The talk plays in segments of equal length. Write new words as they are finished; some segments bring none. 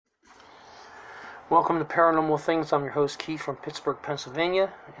Welcome to Paranormal Things. I'm your host Keith from Pittsburgh,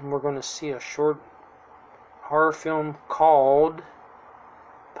 Pennsylvania, and we're going to see a short horror film called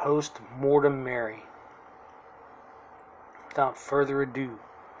Post-Mortem Mary. Without further ado,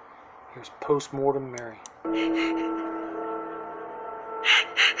 here's Post-Mortem Mary.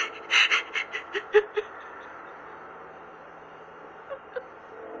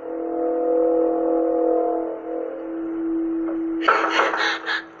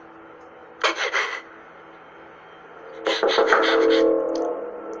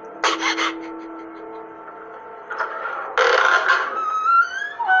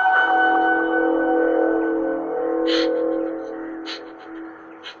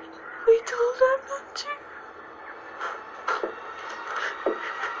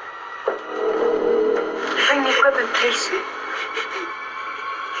 Bring the equipment, please.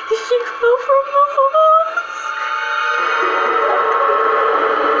 She fell from the horse.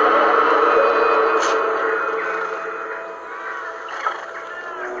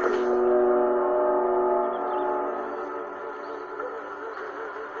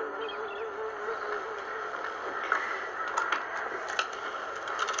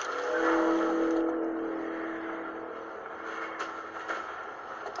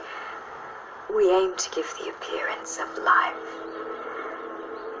 We aim to give the appearance of life.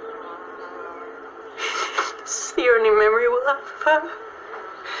 It's the only memory we'll have of her.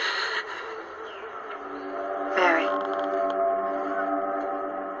 Mary.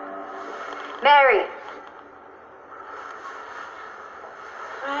 Mary!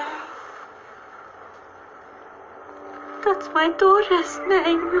 Mary. That's my daughter's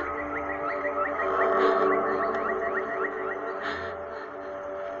name.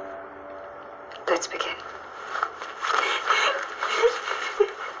 Let's begin.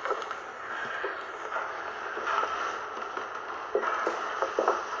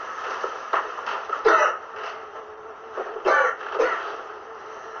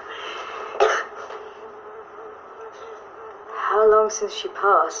 How long since she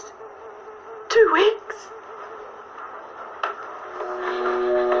passed? 2 weeks.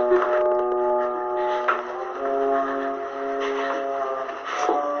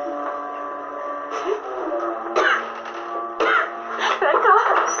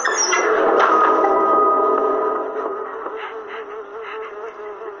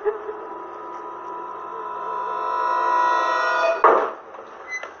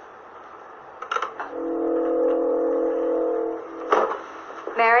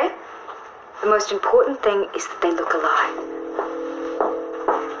 Mary, the most important thing is that they look alive.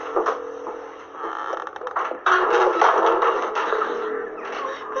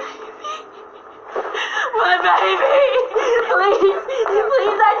 My baby! Please,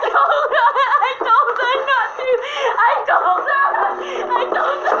 I told her not to. I told her.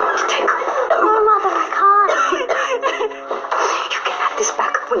 Oh, Mother, I can't. You can have this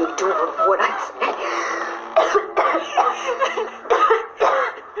back when you do what I say.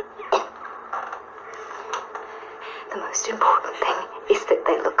 The most important thing is that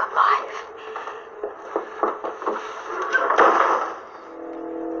they look alive.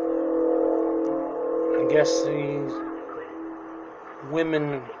 I guess these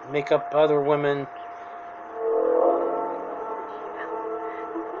women make up other women.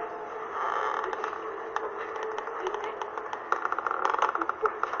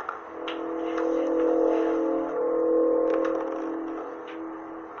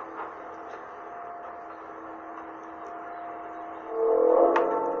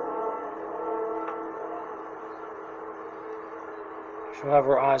 She'll have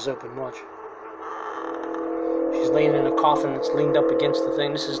her eyes open, watch. She's laying in a coffin that's leaned up against the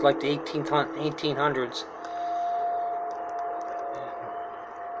thing. This is like the 1800s.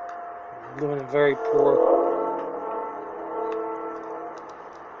 Living in very poor.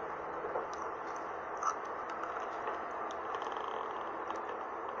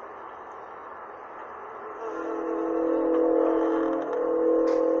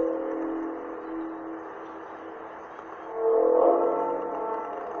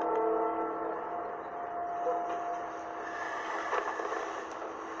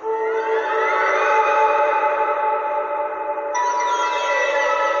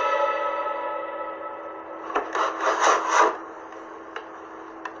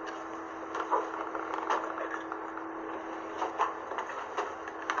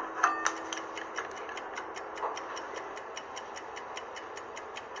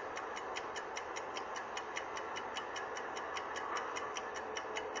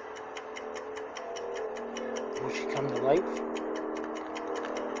 Will she come to life?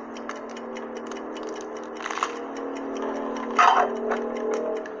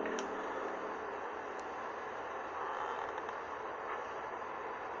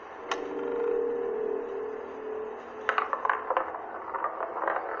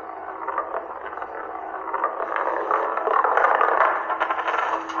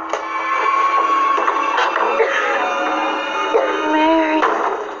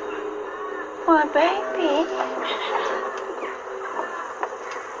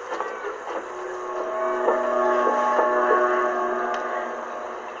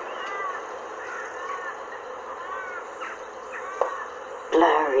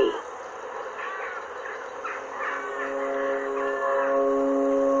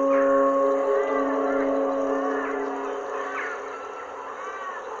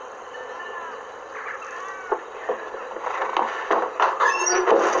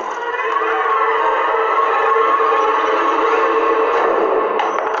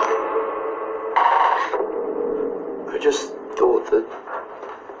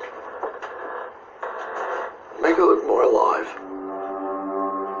 looked more alive.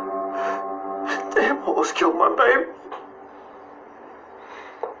 Damn, almost killed my baby.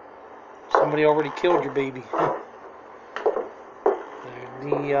 Somebody already killed your baby.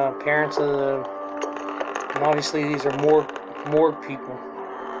 The parents of the... And obviously these are morgue people.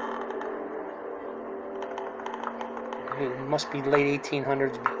 It must be late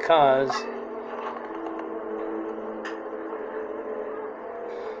 1800s because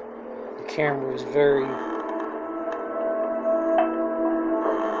the camera is very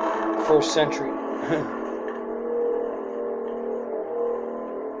first century.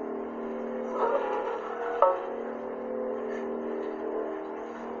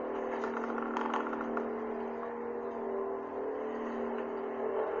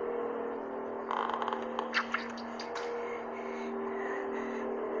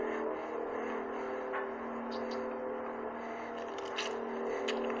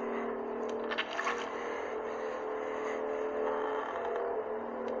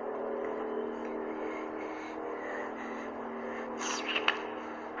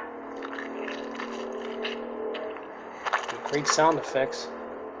 Great sound effects.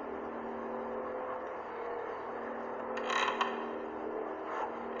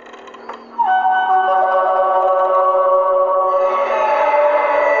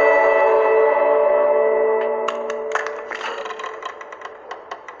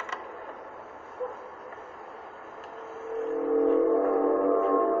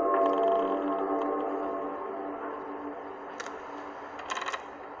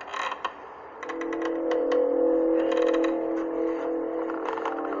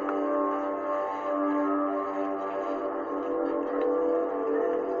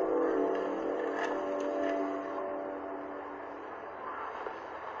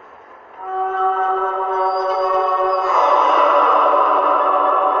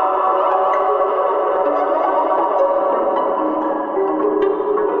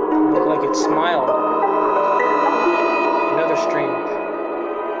 It smiled. Another strange.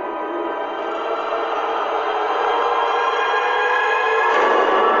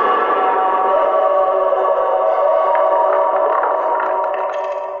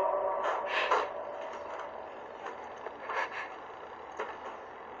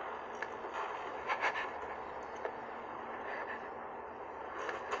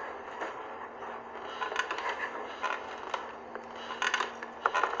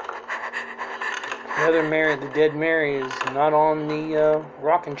 The other Mary, the dead Mary, is not on the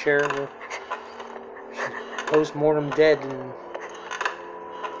rocking chair. She's post-mortem dead, and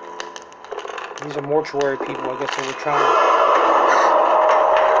these are mortuary people. I guess they were trying.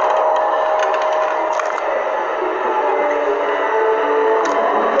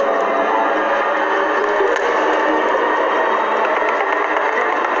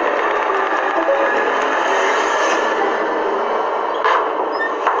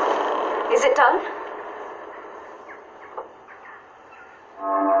 Is it done?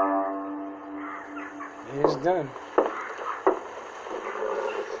 It is done.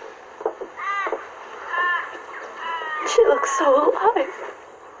 She looks so alive.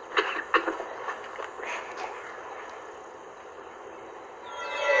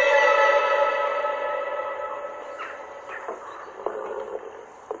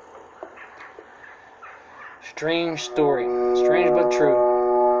 Strange story. Strange but true.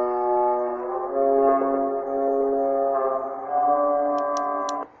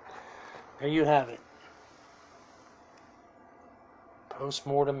 There you have it.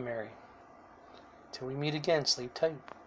 Post-mortem Mary. Till we meet again, sleep tight.